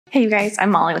Hey you guys,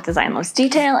 I'm Molly with Design Loves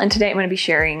Detail, and today I'm going to be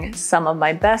sharing some of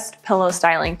my best pillow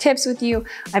styling tips with you.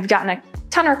 I've gotten a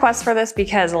ton of requests for this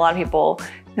because a lot of people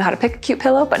know how to pick a cute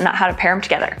pillow, but not how to pair them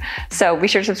together. So be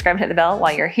sure to subscribe and hit the bell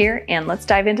while you're here, and let's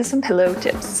dive into some pillow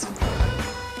tips.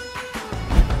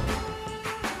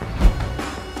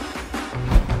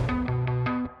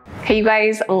 Hey you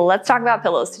guys, let's talk about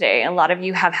pillows today. A lot of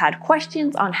you have had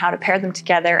questions on how to pair them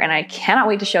together, and I cannot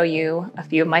wait to show you a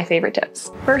few of my favorite tips.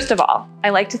 First of all, I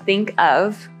like to think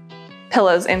of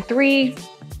pillows in three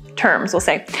terms, we'll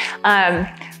say.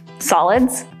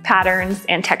 Solids, patterns,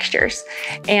 and textures.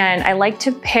 And I like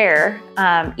to pair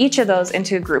each of those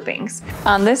into groupings.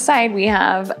 On this side, we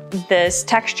have this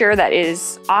texture that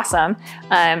is awesome.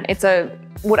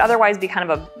 Would otherwise be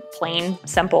kind of a plain,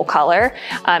 simple color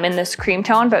in this cream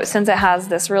tone, but since it has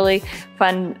this really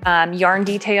fun yarn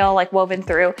detail like woven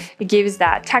through, it gives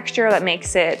that texture that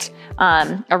makes it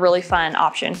a really fun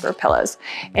option for pillows.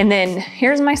 And then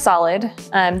here's my solid.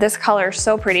 This color is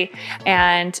so pretty,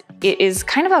 and it is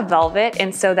kind of a velvet,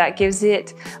 and so that gives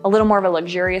it a little more of a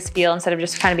luxurious feel instead of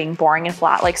just kind of being boring and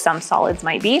flat like some solids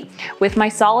might be. With my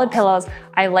solid pillows,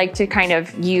 I like to kind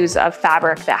of use a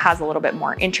fabric that has a little bit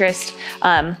more interest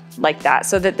like that,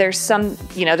 so that there's some,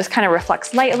 this kind of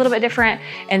reflects light a little bit different,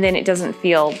 and then it doesn't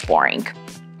feel boring.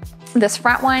 This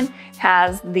front one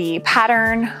has the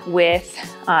pattern with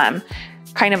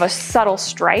kind of a subtle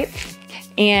stripe,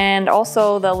 and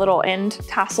also the little end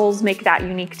tassels make that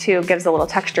unique too, gives a little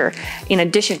texture in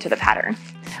addition to the pattern.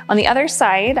 On the other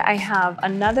side, I have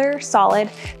another solid.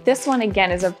 This one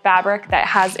again is a fabric that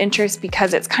has interest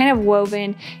because it's kind of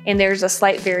woven and there's a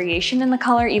slight variation in the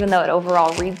color, even though it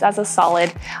overall reads as a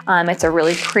solid. It's a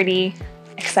really pretty,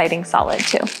 exciting solid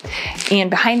too. And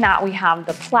behind that we have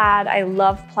the plaid. I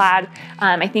love plaid.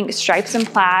 I think stripes and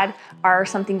plaid are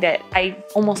something that I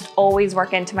almost always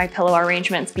work into my pillow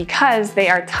arrangements because they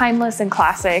are timeless and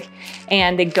classic,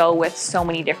 and they go with so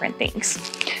many different things.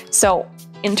 So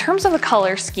in terms of the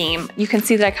color scheme, you can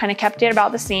see that I kind of kept it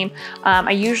about the same.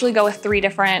 I usually go with 3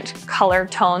 different color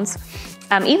tones.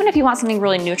 Even if you want something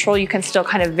really neutral, you can still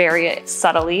kind of vary it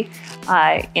subtly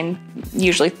in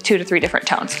usually 2 to 3 different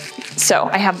tones. So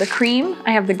I have the cream,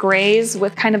 I have the grays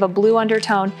with kind of a blue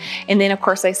undertone, and then of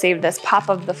course I saved this pop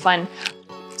of the fun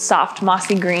soft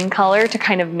mossy green color to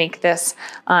kind of make this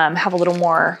have a little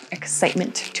more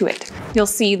excitement to it. You'll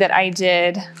see that I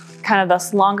did kind of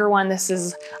this longer one. This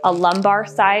is a lumbar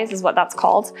size is what that's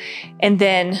called. And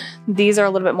then these are a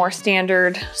little bit more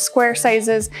standard square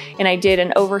sizes. And I did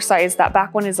an oversized, that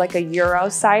back one is like a Euro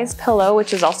size pillow,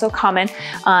 which is also common.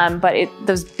 But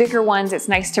those bigger ones, it's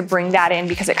nice to bring that in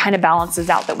because it kind of balances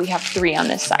out that we have 3 on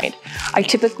this side. I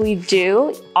typically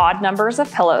do odd numbers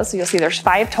of pillows. So you'll see there's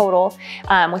 5 total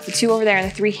with the 2 over there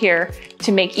and the 3 here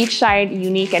to make each side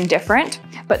unique and different,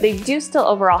 but they do still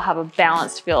overall have a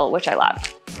balanced feel, which I love.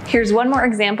 Here's one more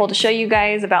example to show you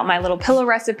guys about my little pillow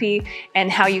recipe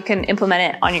and how you can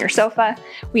implement it on your sofa.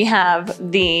 We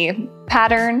have the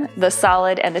pattern, the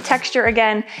solid, and the texture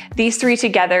again. These 3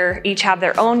 together each have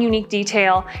their own unique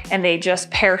detail, and they just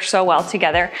pair so well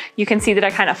together. You can see that I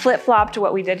kind of flip-flopped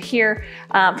what we did here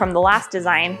from the last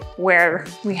design, where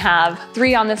we have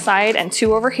 3 on this side and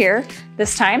 2 over here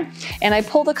this time. And I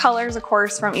pull the colors, of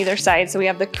course, from either side. So we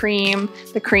have the cream,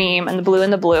 and the blue,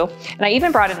 and the blue. And I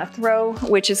even brought in a throw,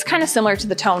 which is kind of similar to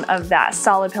the tone of that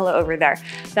solid pillow over there.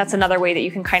 That's another way that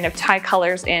you can kind of tie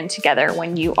colors in together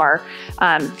when you are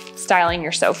styling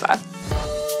your sofa.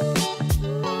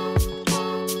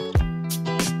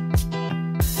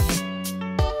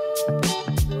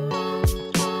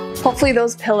 Hopefully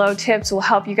those pillow tips will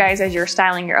help you guys as you're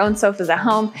styling your own sofas at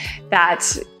home. That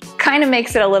kind of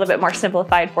makes it a little bit more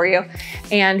simplified for you.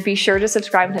 And be sure to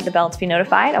subscribe and hit the bell to be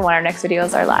notified of when our next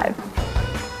videos are live.